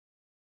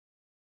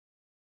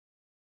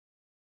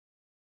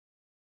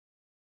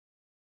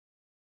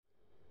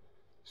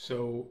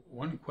So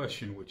one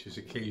question which is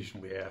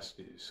occasionally asked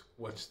is,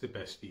 what's the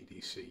best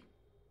EDC?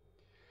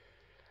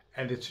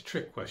 And it's a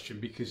trick question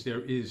because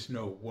there is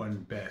no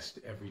one best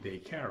everyday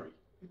carry.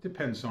 It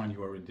depends on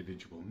your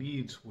individual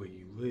needs, where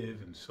you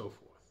live, and so forth.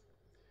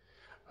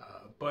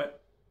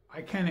 But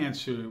I can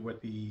answer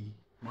what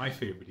my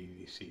favorite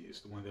EDC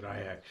is, the one that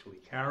I actually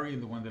carry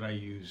and the one that I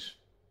use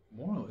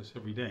more or less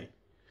every day.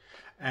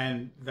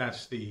 And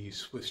that's the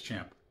Swiss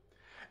Champ.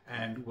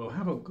 And we'll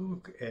have a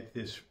look at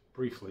this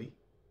briefly.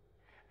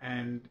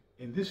 And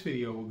in this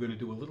video, we're going to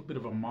do a little bit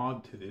of a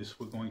mod to this.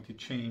 We're going to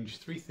change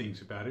three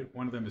things about it.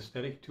 One of them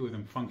aesthetic, two of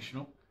them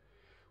functional.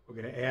 We're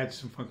going to add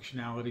some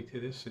functionality to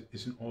this that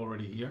isn't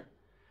already here.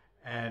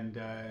 And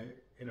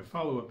in a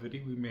follow-up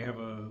video, we may have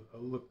a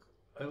look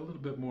a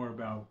little bit more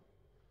about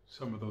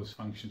some of those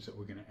functions that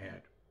we're going to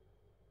add.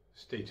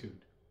 Stay tuned.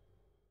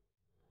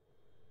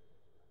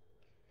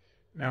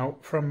 Now,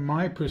 from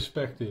my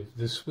perspective,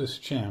 the Swiss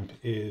Champ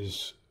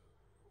is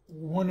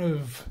one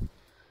of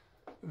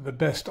the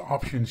best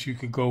options you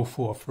could go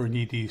for an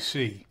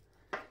EDC.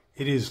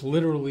 It is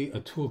literally a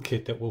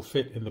toolkit that will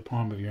fit in the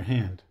palm of your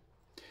hand.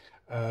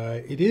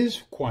 It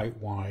is quite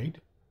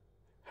wide.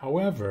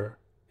 However,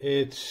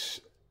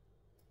 it's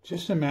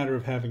just a matter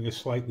of having a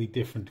slightly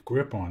different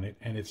grip on it,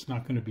 and it's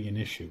not going to be an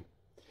issue.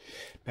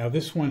 Now,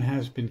 this one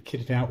has been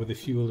kitted out with a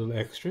few little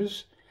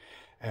extras,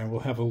 and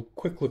we'll have a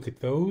quick look at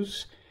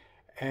those.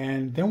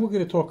 And then we're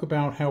going to talk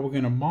about how we're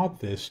going to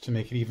mod this to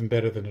make it even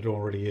better than it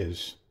already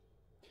is.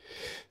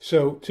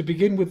 So to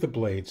begin with the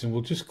blades, and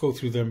we'll just go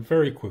through them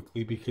very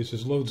quickly because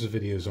there's loads of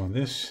videos on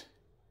this.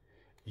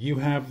 You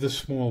have the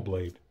small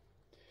blade.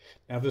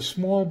 Now the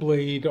small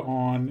blade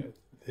on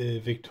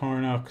the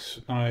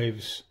Victorinox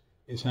knives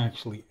is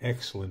actually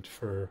excellent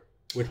for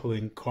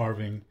whittling,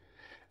 carving,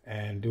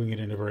 and doing it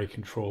in a very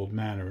controlled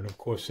manner. And of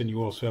course then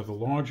you also have the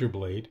larger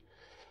blade,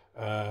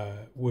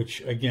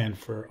 which again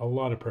for a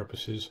lot of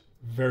purposes,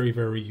 very,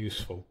 very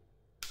useful.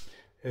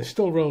 They're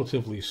still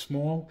relatively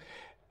small.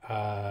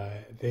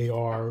 They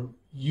are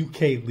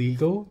UK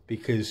legal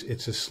because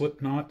it's a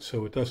slip knot,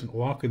 so it doesn't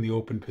lock in the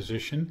open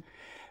position.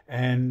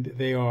 And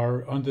they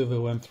are under the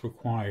length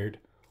required,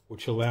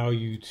 which allow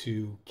you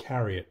to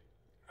carry it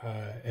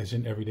as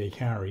an everyday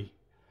carry.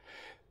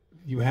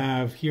 You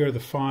have here the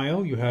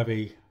file. You have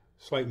a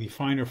slightly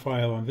finer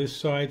file on this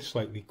side,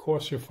 slightly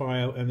coarser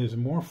file, and there's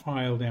more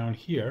file down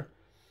here,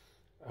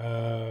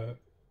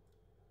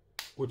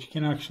 which you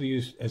can actually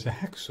use as a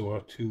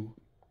hacksaw to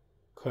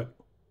cut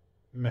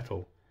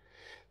metal.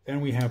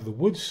 Then we have the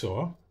wood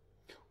saw,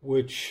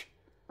 which,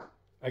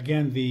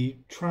 again, the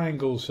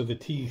triangles of the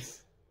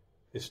teeth,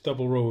 this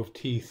double row of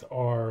teeth,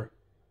 are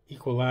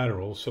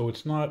equilateral, so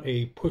it's not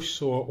a push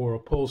saw or a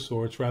pull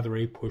saw, it's rather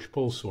a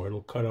push-pull saw.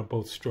 It'll cut on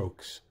both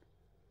strokes.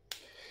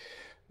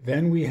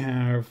 Then we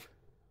have,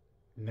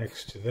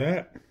 next to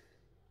that,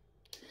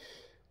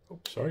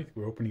 sorry,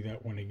 we're opening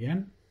that one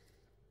again.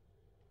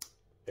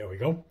 There we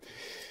go.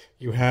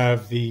 You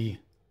have the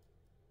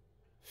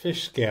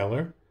fish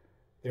scaler.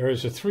 There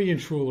is a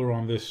 3-inch ruler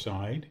on this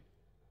side.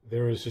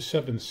 There is a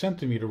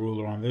 7-centimeter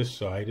ruler on this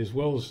side, as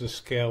well as the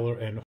scaler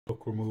and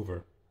hook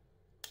remover.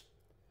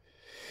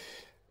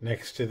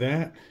 Next to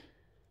that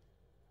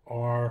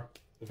are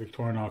the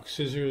Victorinox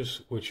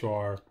scissors, which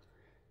are,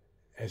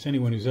 as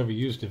anyone who's ever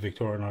used a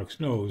Victorinox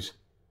knows,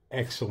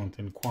 excellent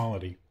in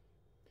quality.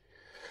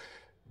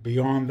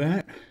 Beyond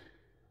that,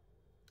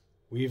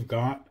 we've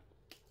got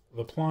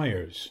the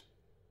pliers.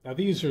 Now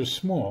these are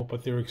small,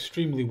 but they're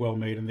extremely well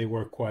made and they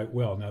work quite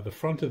well. Now the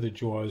front of the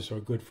jaws are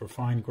good for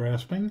fine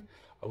grasping,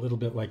 a little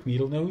bit like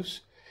needle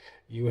nose.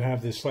 You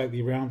have this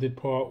slightly rounded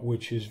part,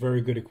 which is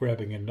very good at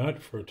grabbing a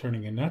nut, for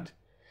turning a nut.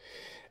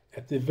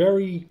 At the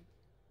very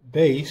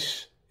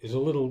base is a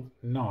little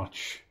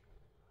notch,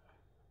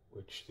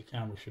 which the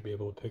camera should be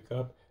able to pick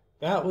up.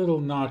 That little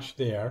notch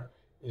there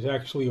is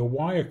actually a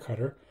wire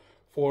cutter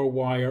for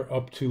wire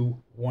up to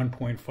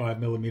 1.5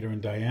 millimeter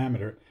in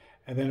diameter.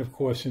 And then, of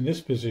course, in this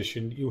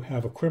position, you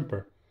have a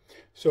crimper.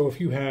 So if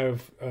you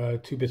have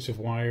 2 bits of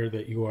wire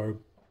that you are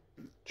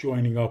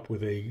joining up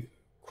with a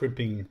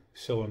crimping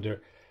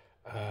cylinder,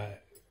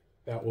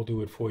 that will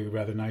do it for you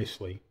rather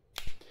nicely.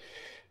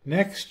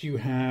 Next, you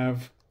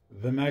have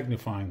the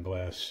magnifying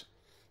glass.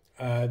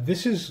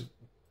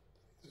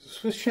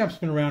 Swiss Champ's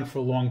been around for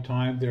a long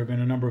time. There have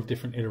been a number of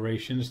different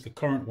iterations. The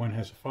current one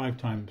has a 5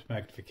 times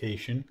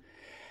magnification,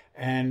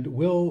 and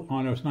will,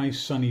 on a nice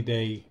sunny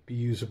day, be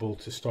usable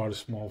to start a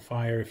small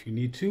fire if you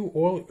need to,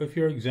 or if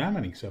you're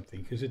examining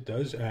something, because it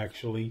does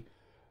actually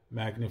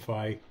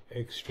magnify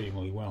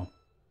extremely well.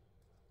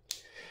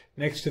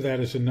 Next to that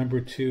is a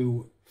number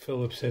 2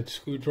 Phillips head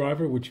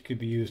screwdriver, which could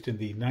be used in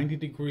the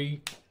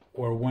 90-degree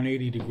or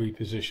 180-degree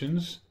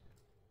positions.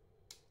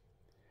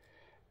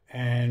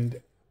 And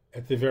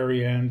at the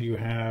very end, you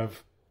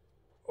have,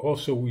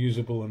 also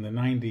usable in the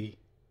 90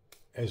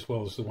 as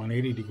well as the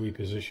 180-degree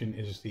position,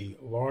 is the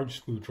large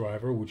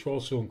screwdriver, which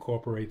also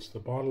incorporates the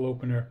bottle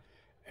opener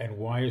and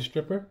wire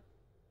stripper.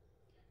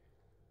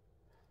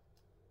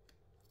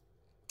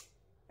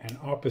 And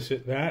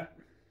opposite that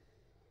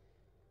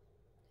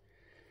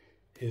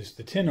is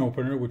the tin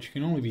opener, which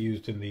can only be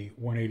used in the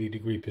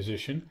 180-degree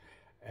position.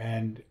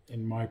 And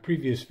in my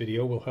previous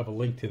video, we'll have a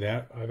link to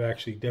that. I've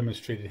actually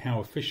demonstrated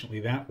how efficiently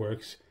that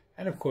works.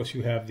 And of course,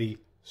 you have the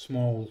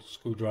small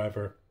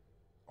screwdriver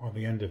on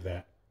the end of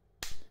that.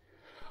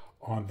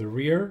 On the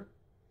rear,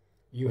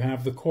 you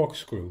have the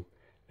corkscrew.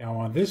 Now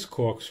on this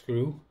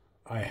corkscrew,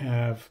 I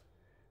have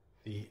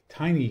the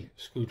tiny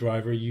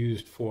screwdriver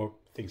used for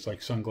things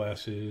like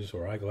sunglasses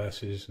or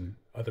eyeglasses and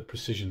other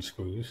precision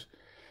screws.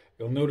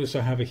 You'll notice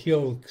I have a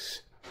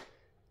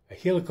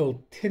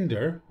helical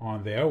tinder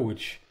on there,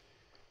 which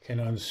can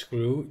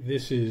unscrew.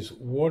 This is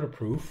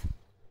waterproof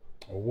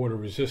or water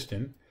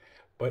resistant,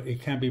 but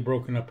it can be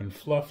broken up and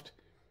fluffed,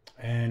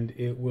 and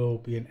it will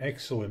be an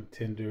excellent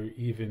tinder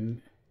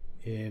even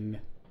in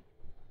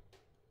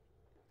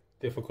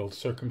difficult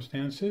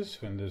circumstances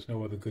when there's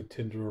no other good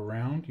tinder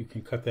around. You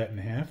can cut that in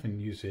half and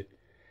use it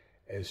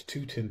as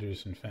 2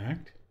 tinders, in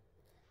fact.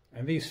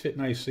 And these fit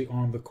nicely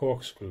on the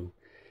corkscrew.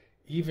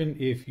 Even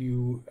if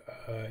you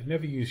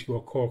never use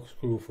your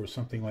corkscrew for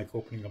something like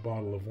opening a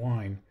bottle of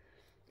wine,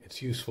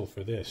 it's useful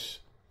for this.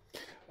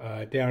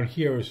 Down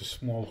here is a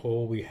small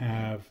hole. We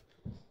have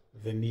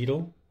the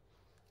needle,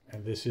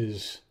 and this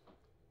is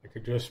like a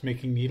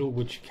dressmaking needle,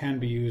 which can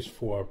be used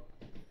for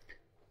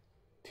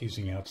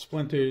teasing out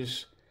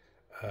splinters,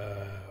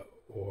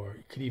 or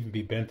it could even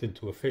be bent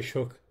into a fish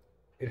hook.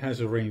 It has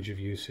a range of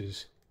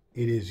uses.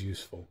 It is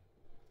useful.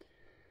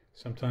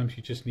 Sometimes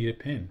you just need a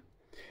pin.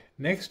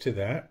 Next to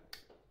that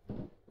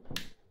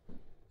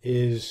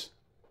is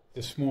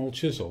the small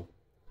chisel.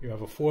 You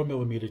have a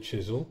 4mm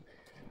chisel,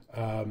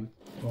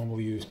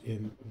 normally used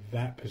in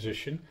that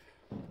position.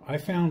 I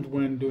found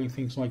when doing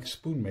things like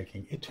spoon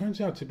making, it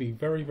turns out to be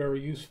very,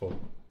 very useful.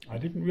 I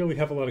didn't really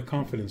have a lot of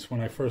confidence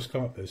when I first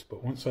got this,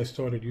 but once I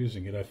started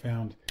using it, I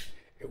found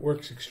it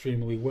works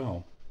extremely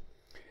well.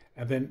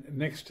 And then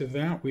next to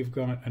that, we've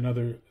got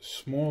another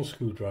small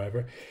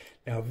screwdriver.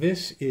 Now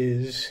this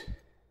is,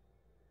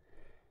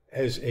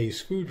 as a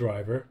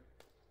screwdriver,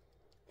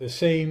 the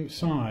same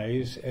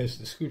size as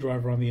the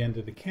screwdriver on the end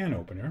of the can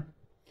opener,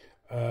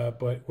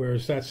 but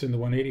whereas that's in the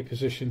 180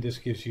 position, this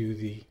gives you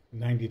the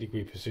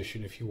 90-degree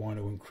position if you want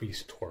to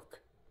increase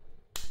torque.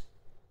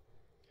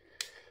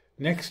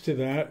 Next to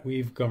that,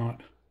 we've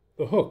got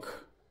the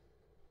hook.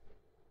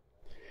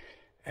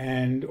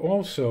 And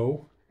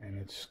also, and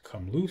it's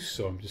come loose,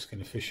 so I'm just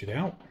going to fish it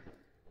out.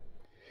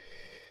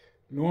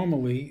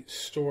 Normally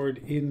stored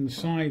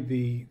inside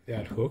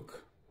that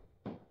hook,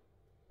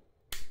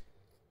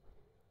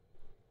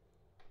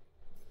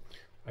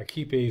 I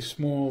keep a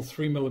small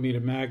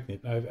 3mm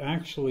magnet. I've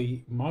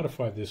actually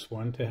modified this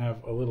one to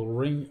have a little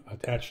ring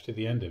attached to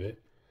the end of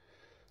it,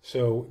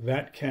 so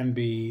that can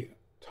be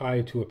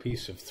tied to a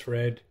piece of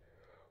thread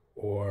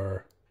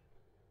or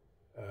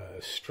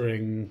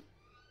string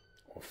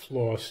or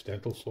floss,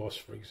 dental floss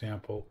for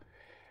example,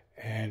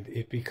 and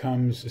it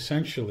becomes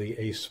essentially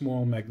a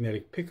small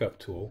magnetic pickup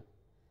tool.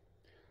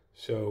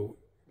 So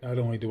not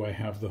only do I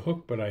have the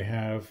hook, but I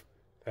have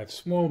that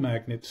small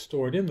magnet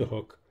stored in the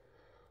hook,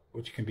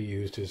 which can be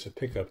used as a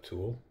pickup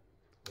tool.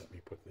 Let me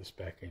put this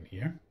back in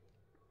here.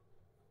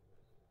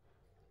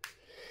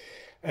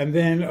 And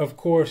then, of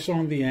course,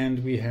 on the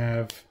end we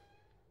have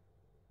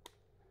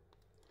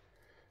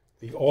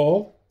the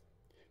awl.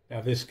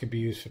 Now this can be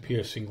used for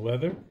piercing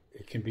leather.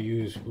 It can be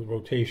used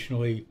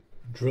rotationally,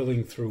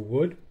 drilling through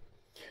wood.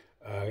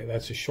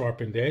 That's a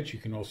sharpened edge. You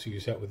can also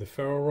use that with a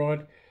ferro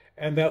rod.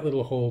 And that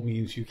little hole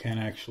means you can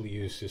actually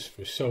use this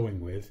for sewing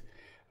with.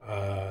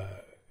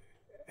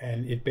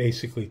 And it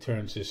basically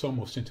turns this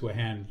almost into a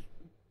hand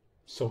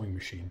sewing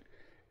machine.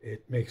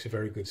 It makes a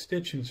very good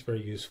stitch and it's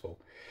very useful.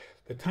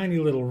 The tiny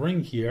little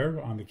ring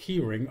here on the key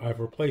ring, I've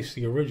replaced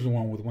the original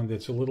one with one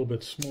that's a little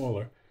bit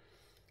smaller.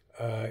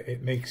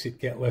 It makes it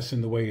get less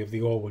in the way of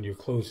the awl when you're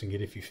closing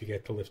it if you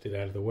forget to lift it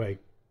out of the way.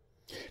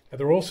 Now,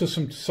 there are also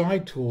some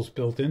side tools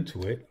built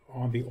into it.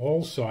 On the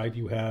awl side,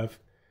 you have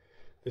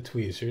the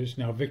tweezers.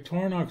 Now,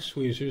 Victorinox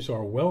tweezers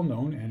are well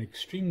known and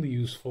extremely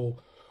useful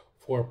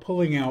for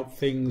pulling out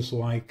things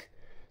like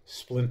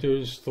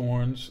splinters,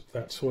 thorns,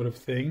 that sort of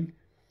thing.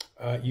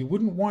 You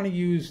wouldn't want to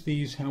use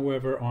these,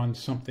 however, on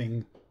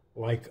something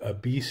like a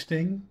bee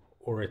sting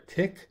or a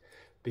tick,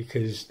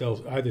 because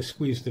they'll either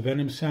squeeze the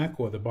venom sac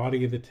or the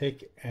body of the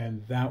tick,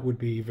 and that would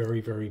be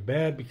very, very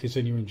bad, because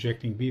then you're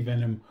injecting bee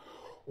venom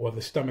or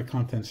the stomach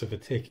contents of a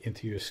tick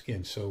into your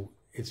skin. So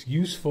it's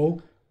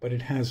useful, but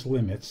it has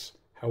limits.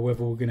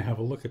 However, we're going to have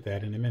a look at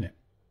that in a minute.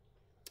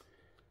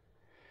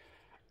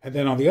 And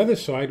then on the other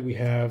side, we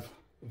have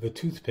the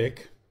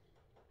toothpick,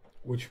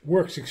 which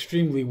works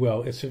extremely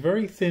well. It's a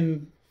very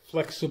thin,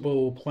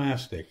 flexible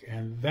plastic,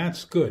 and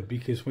that's good,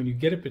 because when you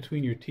get it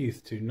between your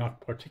teeth to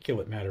knock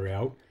particulate matter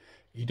out,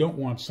 you don't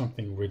want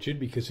something rigid,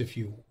 because if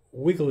you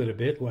wiggle it a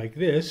bit like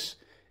this,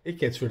 it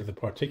gets rid of the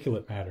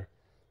particulate matter.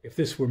 If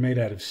this were made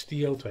out of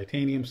steel,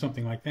 titanium,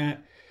 something like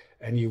that,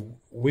 and you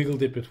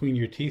wiggled it between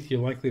your teeth, you're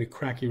likely to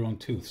crack your own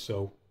tooth.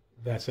 So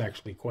that's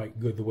actually quite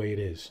good the way it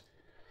is.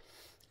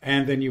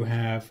 And then you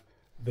have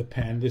the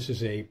pen. This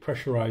is a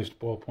pressurized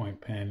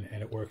ballpoint pen,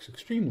 and it works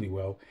extremely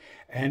well.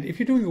 And if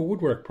you're doing a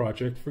woodwork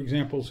project, for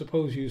example,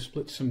 suppose you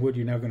split some wood,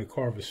 you're now going to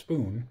carve a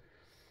spoon,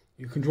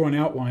 you can draw an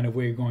outline of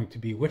where you're going to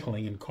be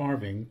whittling and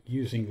carving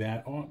using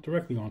that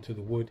directly onto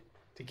the wood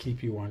to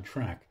keep you on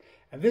track.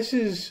 And this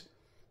is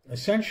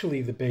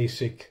essentially the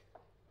basic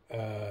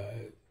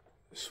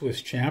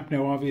Swiss Champ.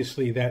 Now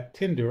obviously that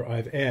tinder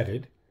I've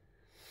added,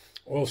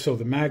 also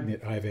the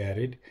magnet I've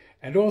added,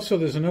 and also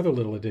there's another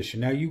little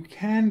addition. Now you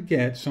can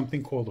get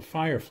something called a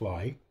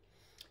firefly,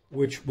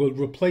 which will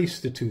replace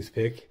the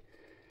toothpick,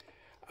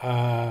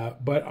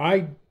 but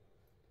I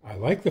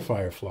like the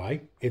firefly.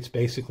 It's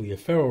basically a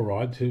ferro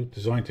rod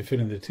designed to fit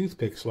in the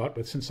toothpick slot,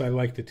 but since I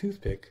like the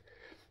toothpick,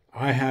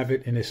 I have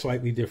it in a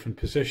slightly different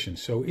position.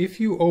 So if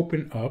you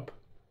open up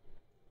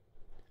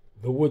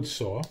the wood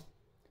saw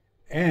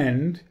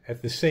and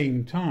at the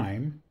same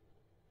time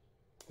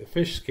the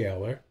fish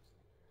scaler,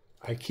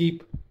 I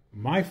keep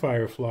my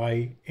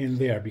firefly in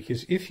there,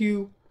 because if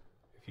you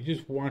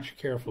just watch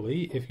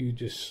carefully, if you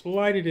just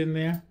slide it in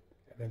there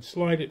and then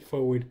slide it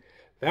forward,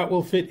 that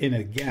will fit in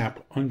a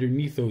gap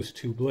underneath those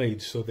two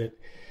blades, so that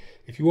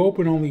if you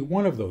open only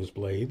one of those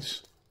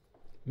blades,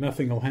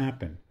 nothing will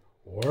happen.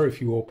 Or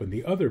if you open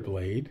the other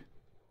blade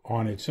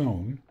on its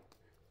own,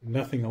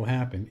 nothing will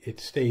happen. It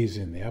stays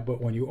in there.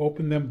 But when you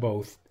open them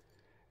both,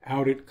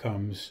 out it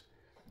comes,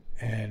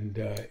 and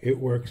it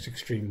works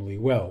extremely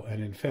well.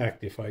 And in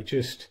fact, if I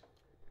just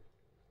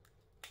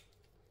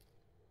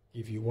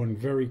give you one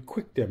very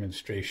quick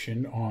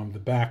demonstration on the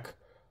back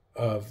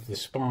of the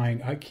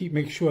spine, I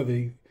make sure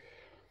the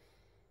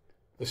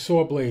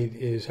saw blade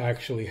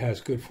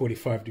has good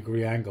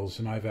 45-degree angles,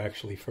 and I've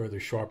actually further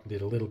sharpened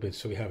it a little bit,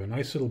 so we have a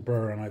nice little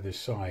burr on either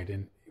side.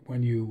 And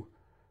when you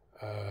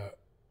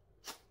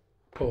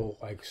pull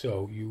like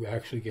so, you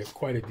actually get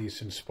quite a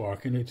decent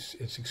spark, and it's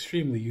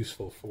extremely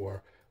useful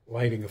for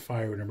lighting a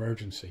fire in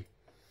emergency.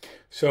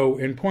 So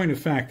in point of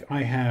fact,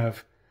 I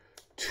have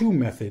two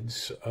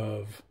methods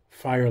of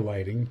fire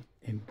lighting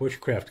in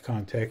bushcraft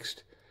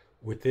context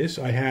with this.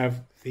 I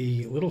have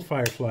the little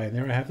firefly in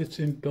there. I have its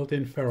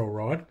built-in ferro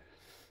rod.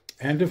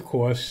 And of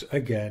course,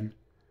 again,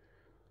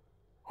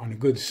 on a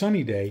good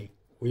sunny day,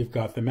 we've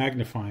got the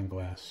magnifying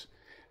glass.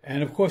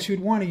 And of course,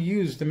 you'd want to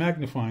use the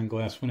magnifying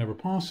glass whenever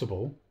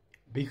possible,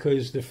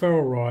 because the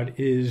ferro rod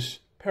is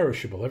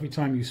perishable. Every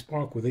time you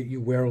spark with it,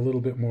 you wear a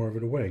little bit more of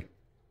it away.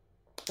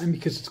 And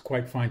because it's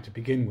quite fine to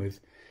begin with,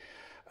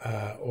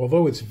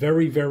 although it's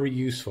very, very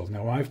useful.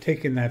 Now, I've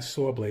taken that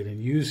saw blade,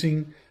 and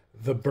using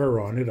the burr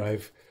on it,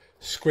 I've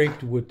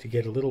scraped wood to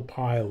get a little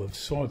pile of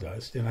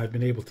sawdust, and I've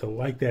been able to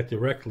light that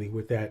directly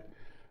with that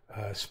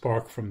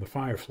spark from the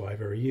firefly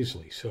very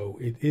easily. So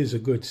it is a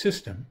good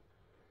system.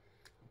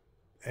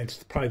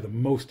 It's probably the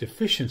most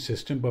efficient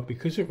system, but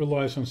because it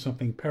relies on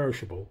something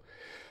perishable,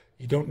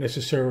 you don't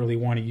necessarily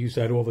want to use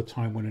that all the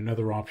time when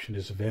another option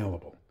is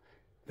available.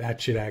 That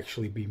should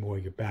actually be more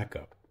your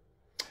backup.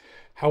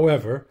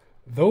 However,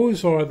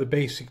 those are the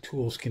basic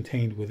tools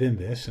contained within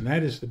this, and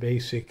that is the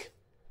basic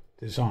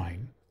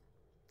design.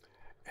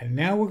 And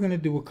now we're going to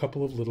do a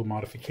couple of little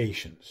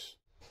modifications.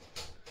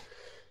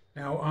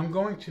 Now I'm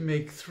going to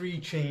make 3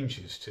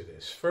 changes to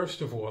this.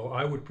 First of all,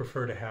 I would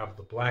prefer to have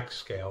the black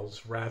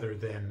scales rather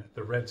than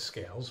the red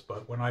scales,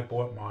 but when I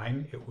bought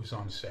mine, it was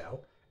on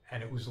sale,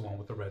 and it was along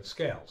with the red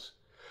scales.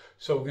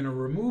 So we're going to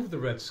remove the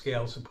red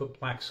scales and put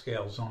black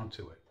scales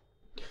onto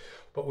it.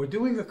 But we're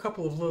doing a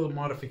couple of little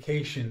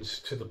modifications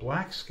to the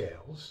black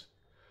scales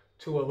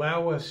to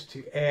allow us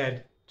to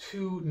add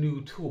 2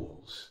 new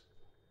tools.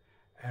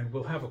 And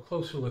we'll have a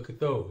closer look at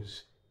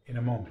those in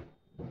a moment.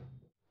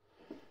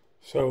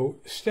 So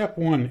step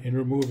 1 in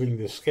removing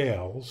the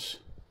scales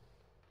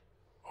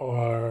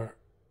comes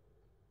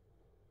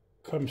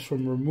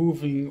from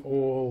removing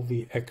all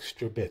the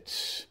extra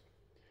bits.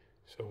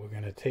 So we're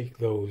going to take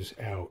those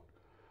out.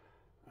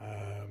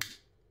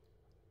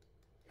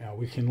 Now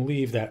we can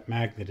leave that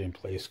magnet in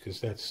place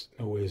because that's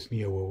nowhere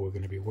near where we're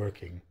going to be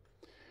working.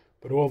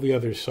 But all the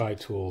other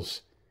side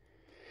tools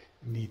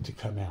need to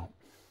come out.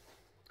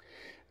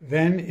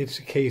 Then it's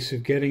a case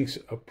of getting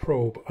a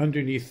probe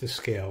underneath the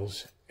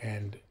scales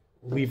and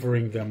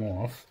levering them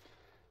off.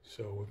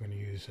 So we're going to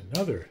use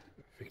another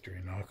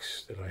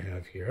Victorinox that I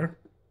have here.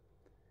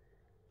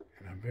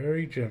 And I'm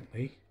very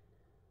gently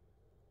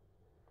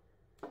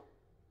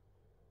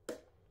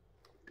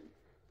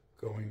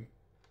going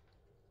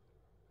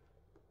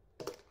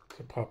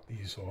to pop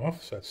these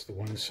off. So that's the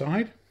one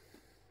side.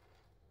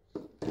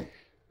 And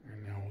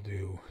now we'll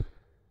do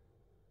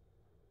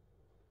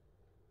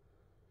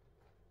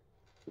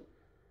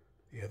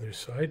the other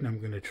side. And I'm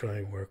going to try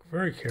and work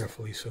very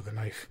carefully so the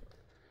knife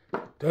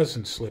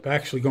doesn't slip.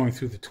 Actually, going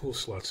through the tool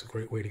slot's a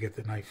great way to get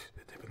the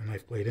tip of the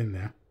knife blade in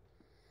there.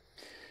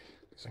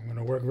 So I'm going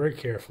to work very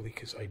carefully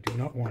because I do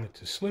not want it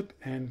to slip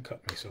and cut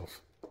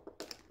myself.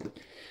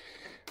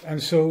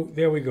 And so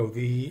there we go.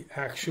 The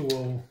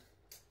actual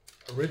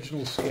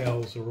original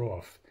scales are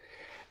off.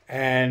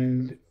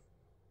 And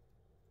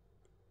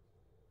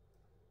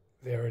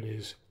there it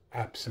is,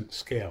 absent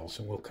scales.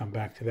 And we'll come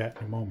back to that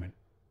in a moment.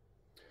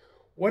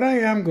 What I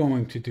am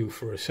going to do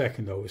for a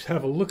second, though, is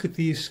have a look at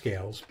these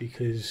scales,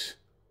 because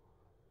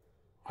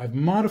I've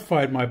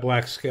modified my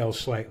black scale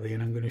slightly,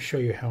 and I'm going to show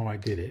you how I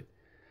did it.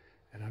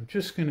 And I'm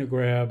just going to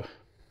grab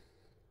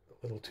a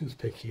little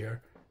toothpick here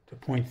to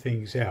point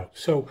things out.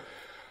 So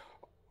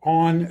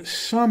on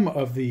some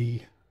of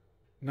the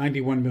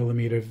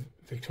 91mm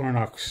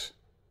Victorinox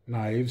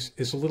knives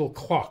is a little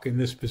clock in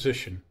this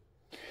position.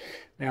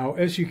 Now,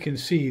 as you can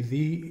see,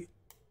 the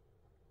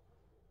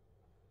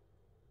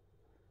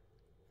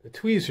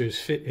tweezers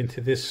fit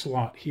into this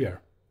slot here.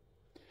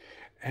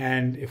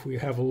 And if we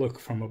have a look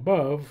from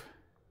above,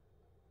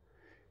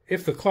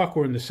 if the clock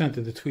were in the center,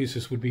 the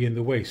tweezers would be in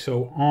the way.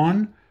 So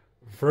on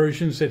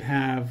versions that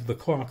have the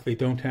clock, they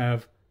don't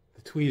have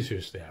the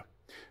tweezers there,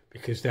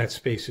 because that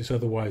space is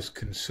otherwise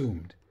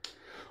consumed.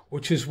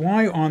 Which is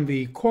why on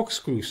the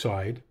corkscrew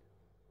side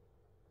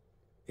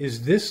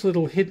is this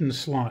little hidden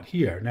slot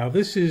here. Now,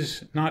 this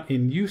is not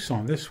in use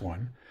on this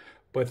one,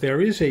 but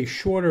there is a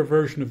shorter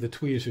version of the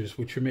tweezers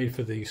which are made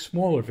for the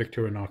smaller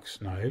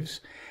Victorinox knives,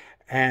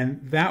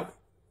 and that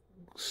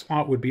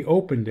slot would be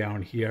open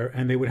down here,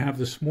 and they would have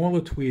the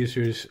smaller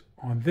tweezers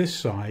on this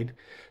side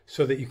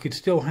so that you could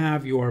still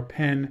have your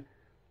pen,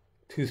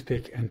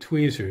 toothpick, and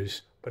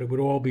tweezers, but it would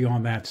all be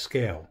on that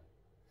scale.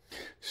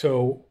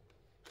 So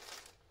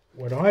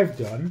what I've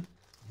done,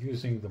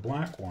 using the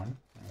black one,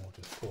 and we'll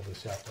just pull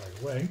this out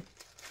right away.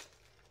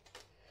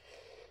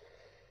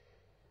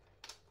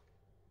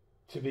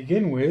 To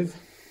begin with,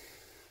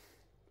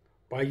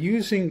 by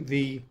using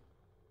the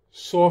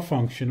saw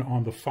function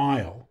on the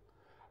file,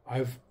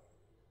 I've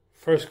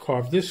first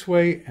carved this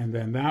way and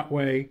then that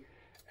way,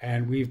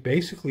 and we've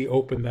basically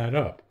opened that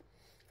up.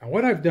 Now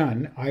what I've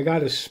done, I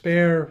got a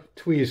spare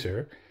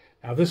tweezer.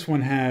 Now this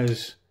one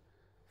has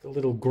the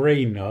little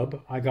gray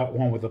nub. I got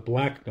one with a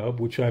black nub,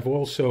 which I've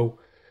also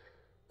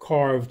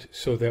carved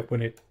so that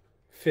when it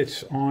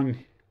fits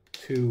on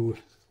to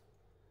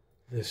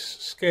this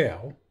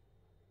scale,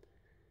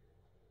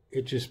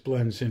 it just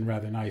blends in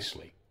rather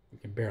nicely. You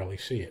can barely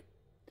see it.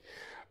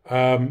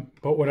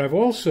 But what I've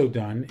also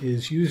done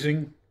is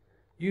using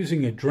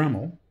a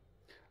Dremel,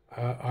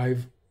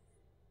 I've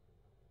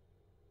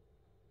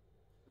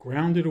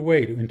ground it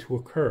away into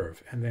a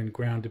curve and then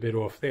ground a bit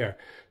off there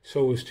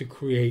so as to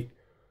create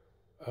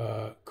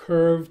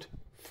curved,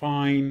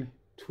 fine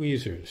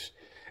tweezers.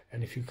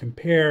 And if you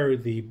compare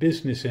the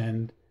business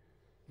end,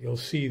 you'll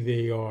see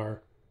they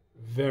are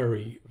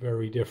very,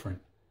 very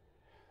different.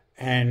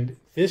 And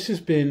this has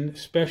been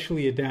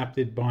specially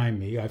adapted by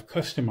me. I've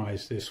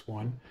customized this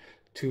one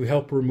to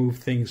help remove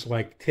things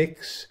like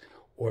ticks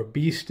or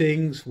bee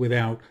stings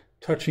without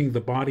touching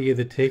the body of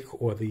the tick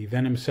or the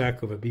venom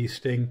sac of a bee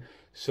sting,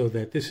 so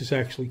that this is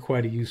actually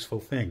quite a useful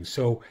thing.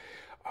 So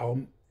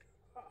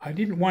I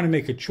didn't want to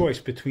make a choice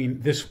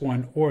between this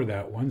one or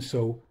that one,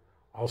 so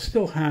I'll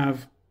still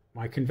have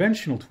my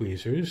conventional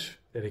tweezers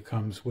that it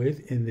comes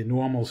with in the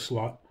normal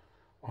slot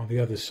on the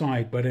other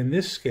side, but in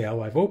this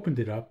scale I've opened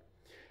it up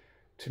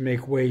to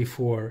make way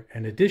for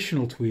an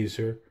additional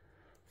tweezer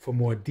for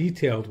more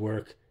detailed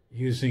work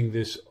using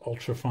this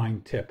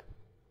ultra-fine tip.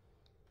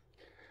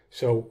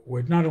 So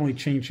we're not only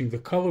changing the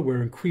color,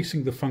 we're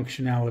increasing the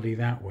functionality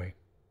that way.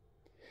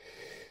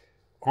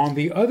 On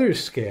the other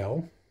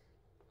scale,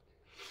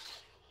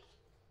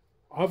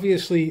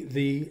 obviously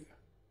the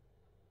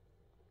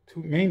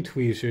two main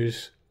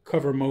tweezers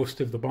cover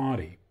most of the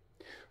body.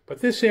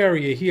 But this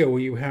area here where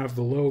you have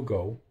the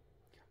logo,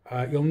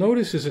 you'll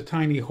notice there's a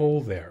tiny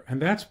hole there.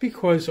 And that's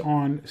because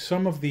on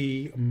some of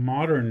the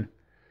modern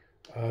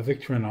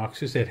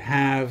Victorinoxes that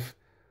have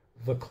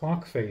the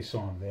clock face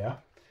on there,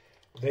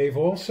 they've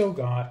also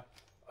got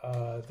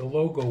the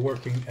logo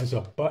working as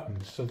a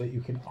button so that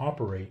you can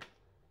operate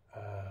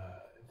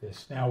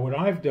this. Now what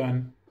I've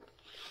done,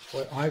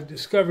 what I've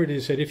discovered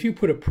is that if you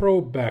put a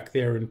probe back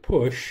there and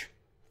push,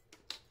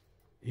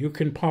 you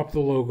can pop the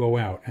logo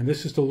out. And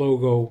this is the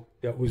logo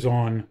that was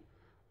on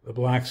the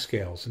black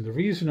scales. And the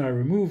reason I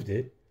removed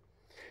it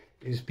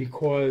is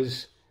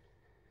because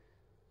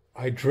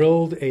I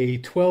drilled a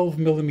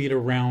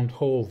 12mm round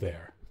hole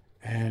there.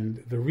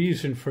 And the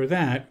reason for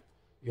that,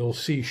 you'll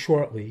see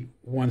shortly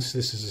once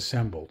this is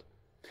assembled.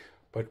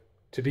 But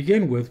to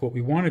begin with, what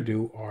we want to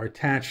do are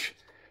attach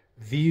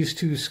these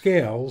two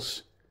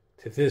scales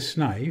to this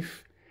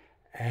knife,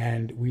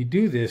 and we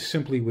do this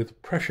simply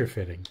with pressure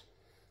fitting.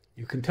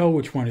 You can tell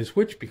which one is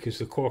which because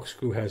the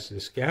corkscrew has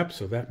this gap,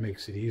 so that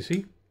makes it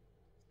easy.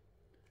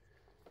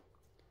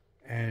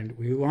 And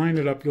we line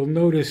it up. You'll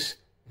notice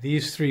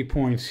these 3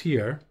 points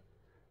here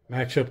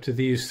match up to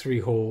these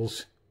 3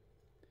 holes,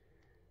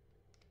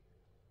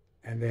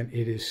 and then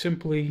it is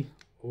simply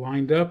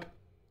lined up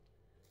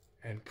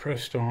and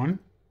pressed on.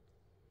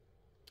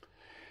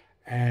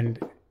 And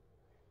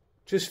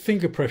just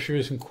finger pressure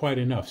isn't quite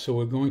enough, so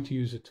we're going to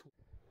use a tool.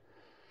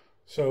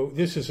 So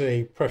this is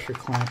a pressure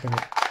clamp,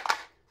 and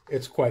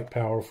it's quite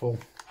powerful.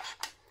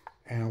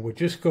 And we're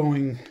just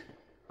going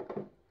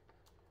to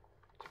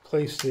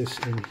place this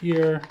in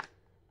here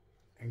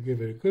and give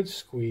it a good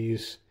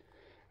squeeze.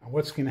 And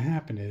what's going to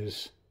happen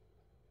is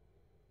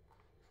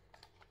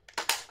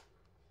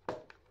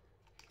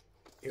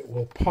it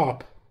will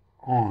pop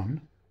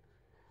on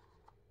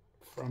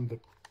from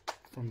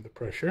the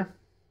pressure.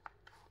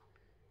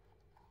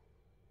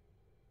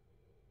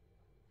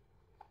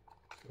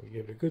 So we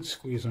give it a good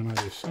squeeze on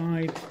either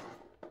side.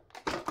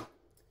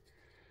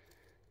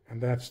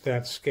 And that's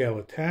that scale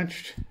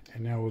attached.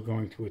 And now we're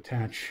going to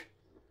attach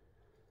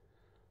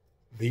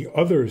the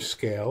other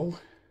scale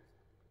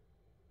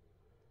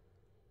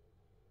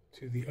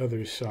to the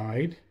other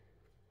side.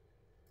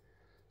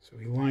 So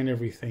we line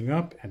everything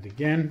up, and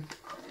again,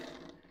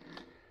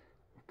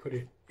 put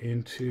it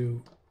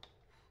into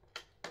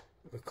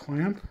the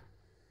clamp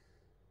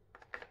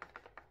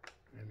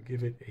and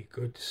give it a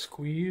good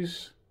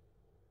squeeze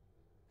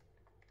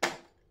on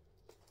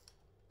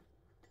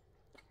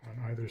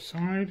either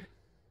side.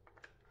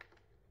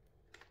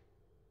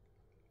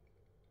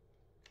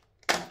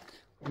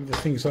 One of the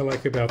things I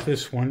like about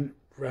this one,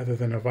 rather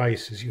than a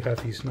vise, is you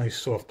have these nice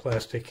soft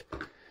plastic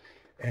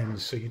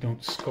ends so you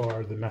don't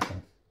scar the metal.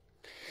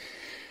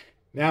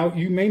 Now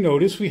you may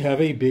notice we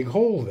have a big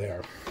hole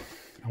there.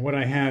 And what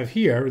I have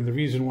here, and the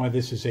reason why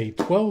this is a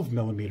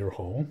 12mm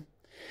hole,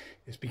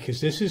 is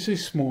because this is a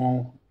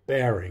small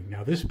bearing.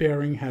 Now this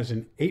bearing has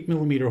an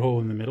 8mm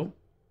hole in the middle,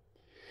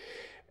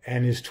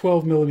 and is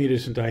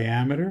 12mm in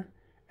diameter,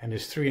 and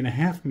is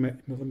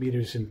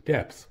 3.5mm in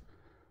depth,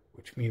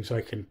 which means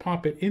I can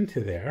pop it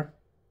into there,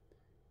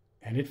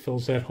 and it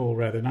fills that hole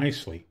rather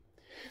nicely.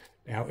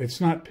 Now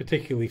it's not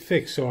particularly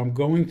thick, so I'm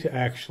going to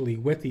actually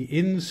wet the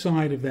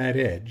inside of that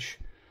edge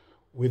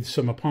with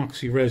some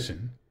epoxy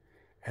resin,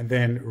 and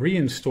then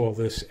reinstall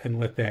this and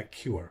let that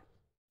cure.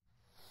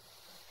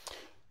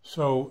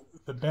 So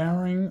the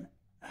bearing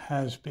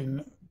has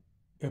been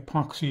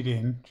epoxied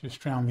in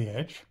just around the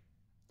edge.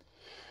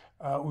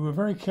 We were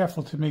very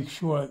careful to make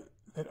sure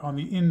that on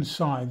the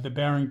inside the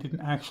bearing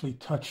didn't actually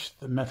touch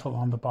the metal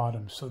on the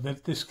bottom, so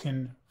that this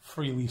can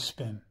freely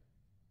spin.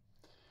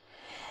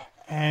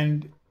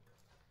 And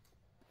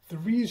the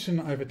reason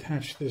I've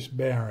attached this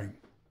bearing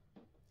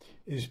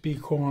is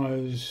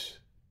because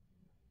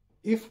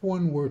if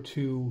one were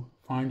to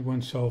find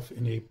oneself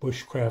in a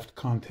bushcraft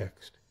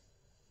context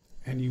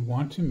and you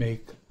want to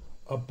make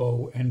a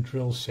bow and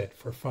drill set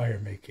for fire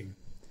making,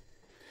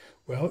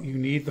 well, you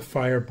need the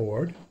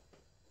fireboard,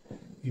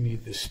 you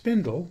need the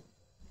spindle,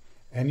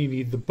 and you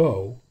need the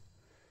bow,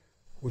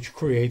 which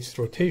creates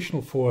the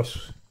rotational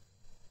force,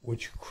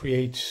 which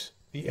creates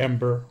the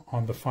ember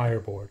on the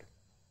fireboard.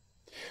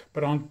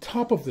 But on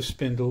top of the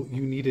spindle,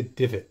 you need a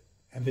divot,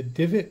 and the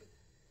divot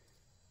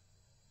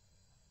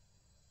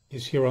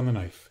is here on the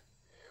knife.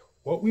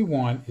 What we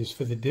want is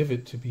for the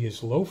divot to be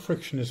as low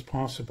friction as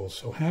possible.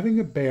 So having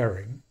a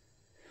bearing,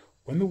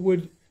 when the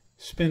wood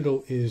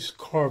spindle is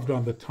carved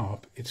on the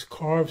top, it's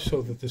carved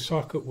so that the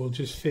socket will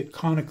just fit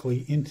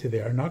conically into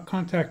there, not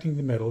contacting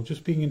the metal,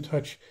 just being in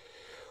touch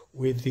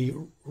with the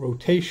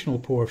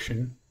rotational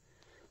portion,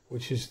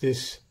 which is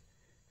this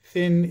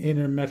thin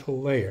inner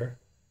metal layer,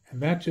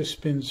 and that just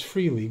spins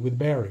freely with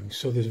bearings.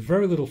 So there's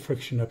very little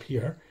friction up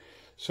here.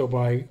 So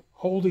by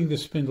holding the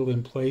spindle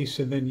in place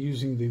and then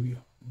using the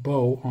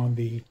bow on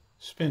the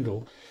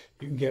spindle,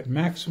 you can get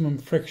maximum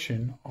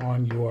friction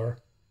on your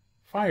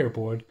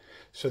fireboard.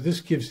 So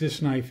this gives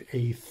this knife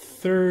a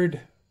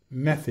third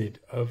method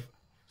of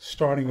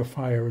starting a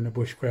fire in a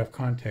bushcraft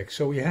context.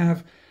 So we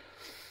have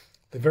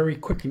the very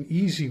quick and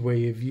easy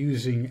way of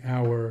using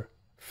our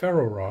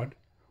ferro rod.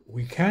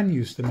 We can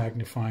use the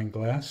magnifying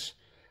glass,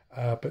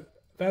 but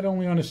that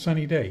only on a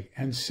sunny day.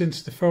 And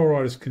since the ferro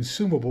rod is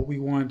consumable, we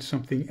want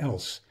something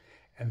else.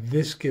 And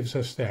this gives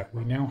us that.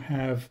 We now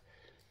have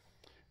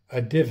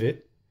a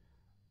divot,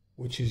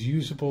 which is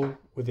usable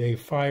with a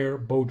fire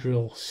bow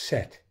drill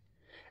set.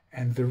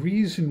 And the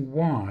reason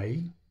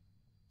why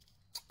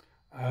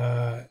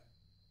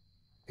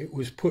it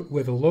was put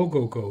where the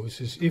logo goes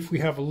is, if we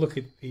have a look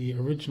at the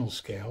original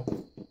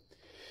scale,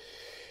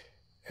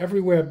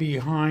 everywhere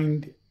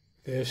behind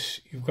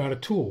this you've got a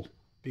tool,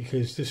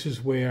 because this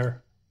is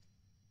where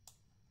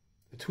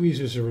the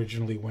tweezers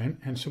originally went,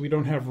 and so we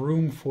don't have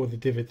room for the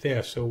divot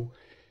there. So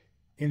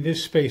in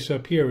this space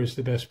up here is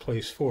the best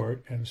place for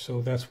it, and so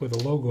that's where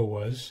the logo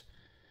was.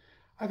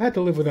 I've had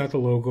to live without the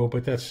logo,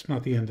 but that's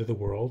not the end of the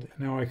world.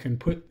 Now I can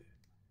put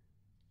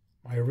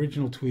my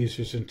original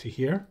tweezers into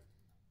here.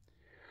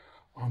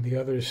 On the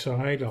other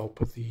side, I'll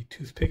put the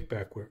toothpick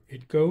back where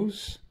it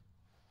goes,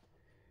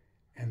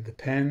 and the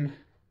pen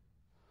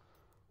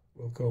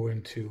will go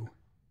into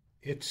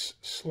its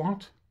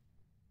slot.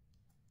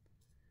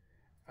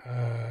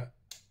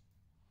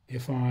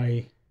 If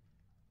I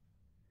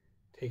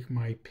take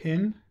my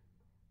pin,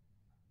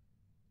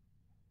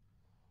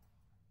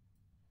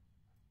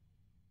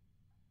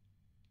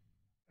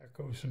 that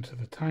goes into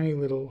the tiny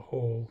little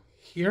hole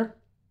here.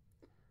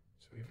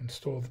 So we've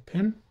installed the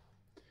pin.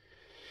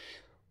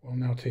 We'll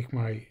now take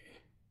my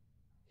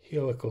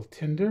helical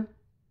tinder,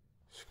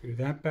 screw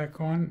that back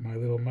on, my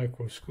little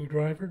micro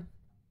screwdriver.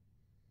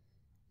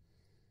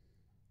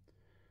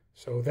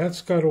 So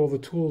that's got all the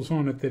tools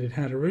on it that it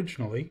had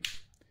originally.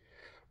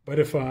 But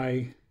if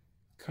I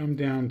come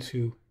down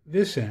to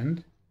this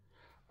end,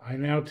 I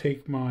now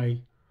take my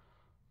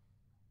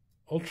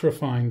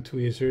ultra-fine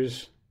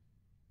tweezers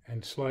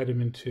and slide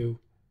them into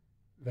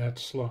that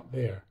slot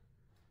there.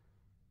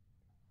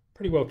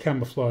 Pretty well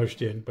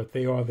camouflaged in, but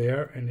they are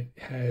there, and it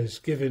has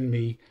given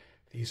me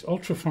these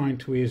ultra-fine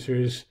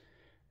tweezers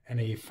and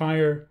a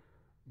fire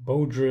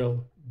bow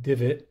drill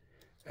divot,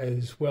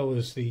 as well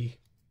as the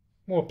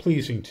more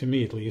pleasing, to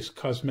me at least,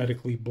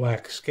 cosmetically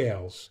black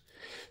scales.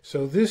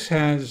 So this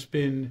has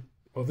been,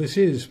 well, this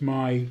is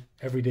my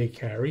everyday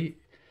carry.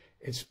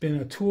 It's been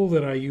a tool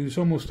that I use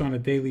almost on a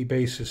daily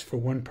basis for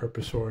one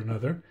purpose or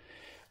another,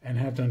 and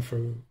have done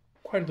for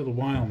quite a little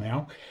while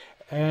now.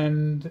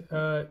 And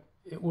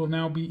it will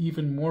now be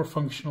even more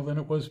functional than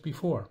it was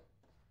before.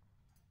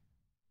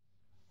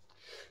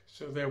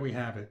 So there we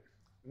have it.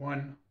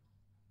 One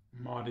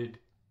modded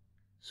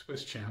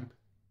Swiss Champ,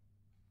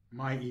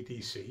 my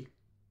EDC,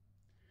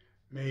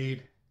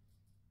 made,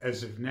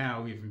 as of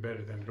now, even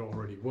better than it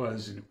already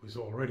was, and it was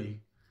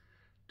already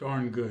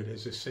darn good.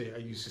 As I say, I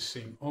use this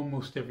thing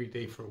almost every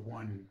day for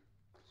one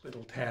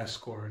little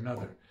task or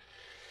another.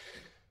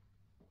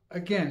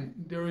 Again,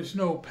 there is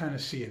no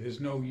panacea. There's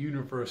no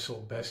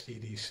universal best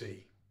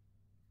EDC.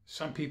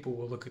 Some people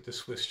will look at the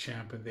Swiss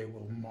Champ and they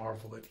will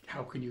marvel at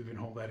how can you even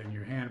hold that in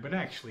your hand, but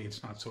actually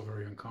it's not so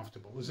very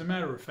uncomfortable. As a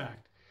matter of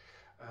fact,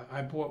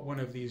 I bought one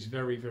of these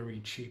very, very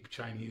cheap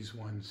Chinese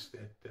ones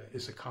that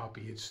is a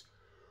copy. It's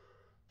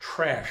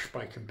trash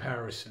by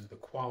comparison. The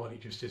quality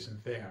just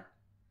isn't there.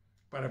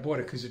 But I bought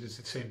it because it is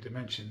the same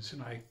dimensions,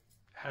 and I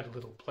had a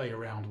little play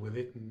around with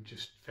it and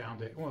just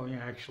found it, well,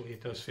 yeah, actually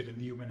it does fit in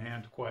the human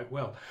hand quite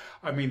well.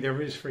 I mean, there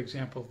is, for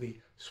example, the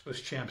Swiss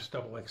Champs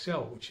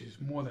XXL, which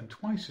is more than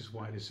twice as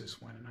wide as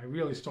this one. And I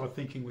really start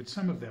thinking with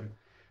some of them,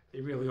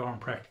 they really are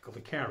impractical to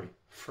carry,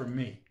 for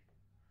me.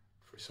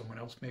 For someone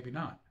else, maybe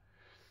not.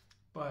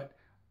 But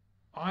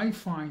I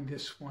find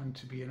this one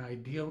to be an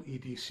ideal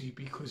EDC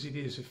because it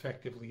is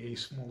effectively a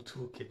small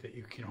toolkit that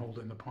you can hold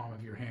in the palm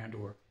of your hand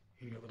or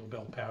in your little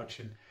belt pouch.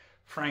 And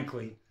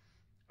frankly,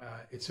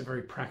 it's a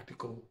very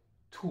practical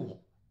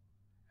tool.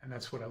 And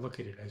that's what I look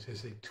at it as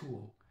a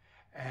tool.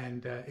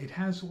 And it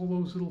has all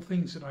those little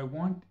things that I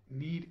want,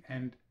 need,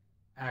 and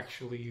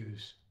actually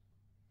use.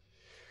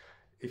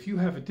 If you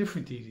have a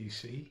different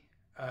EDC,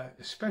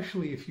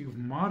 especially if you've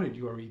modded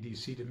your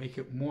EDC to make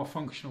it more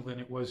functional than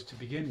it was to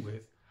begin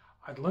with,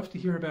 I'd love to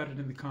hear about it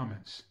in the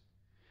comments.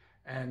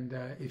 And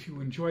if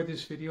you enjoyed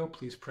this video,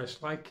 please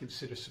press like,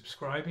 consider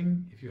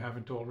subscribing if you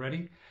haven't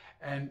already,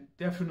 and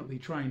definitely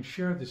try and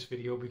share this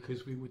video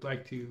because we would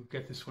like to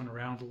get this one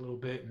around a little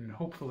bit and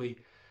hopefully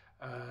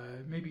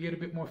maybe get a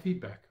bit more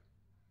feedback.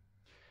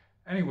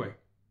 Anyway,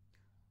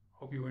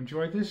 hope you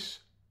enjoyed this.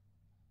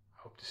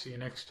 Hope to see you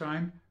next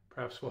time.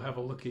 Perhaps we'll have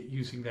a look at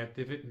using that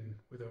divot and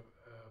with a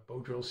bow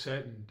drill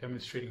set and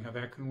demonstrating how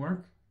that can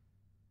work.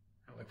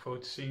 I look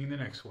forward to seeing you in the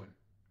next one.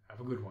 Have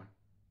a good one.